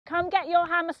Come get your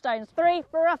hammerstones, 3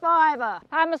 for a £5.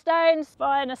 Hammerstones,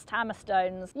 finest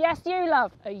hammerstones. Yes, you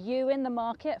love. Are you in the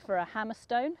market for a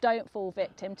hammerstone? Don't fall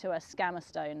victim to a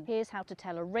scammerstone. Here's how to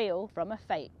tell a real from a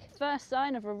fake. First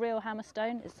sign of a real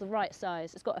hammerstone is the right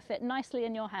size. It's got to fit nicely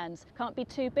in your hands. Can't be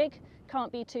too big,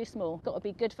 can't be too small. Got to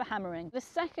be good for hammering. The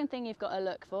second thing you've got to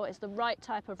look for is the right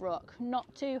type of rock.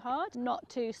 Not too hard, not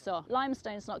too soft.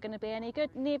 Limestone's not going to be any good,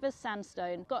 neither's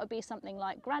sandstone. Got to be something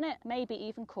like granite, maybe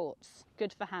even quartz.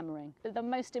 Good for hammering. But the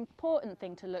most important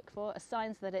thing to look for are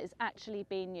signs that it is actually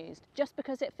being used. Just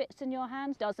because it fits in your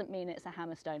hand doesn't mean it's a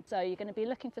hammerstone. So you're going to be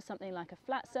looking for something like a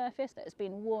flat surface that has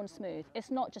been worn smooth.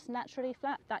 It's not just naturally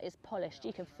flat, that is polished.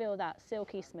 You can feel that,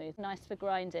 silky smooth, nice for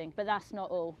grinding. But that's not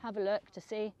all. Have a look to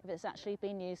see if it's actually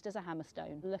been used as a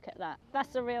hammerstone. Look at that.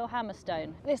 That's a real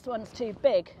hammerstone. This one's too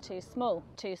big, too small,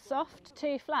 too soft,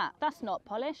 too flat. That's not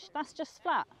polished, that's just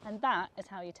flat. And that is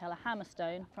how you tell a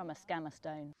hammerstone from a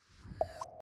scammerstone.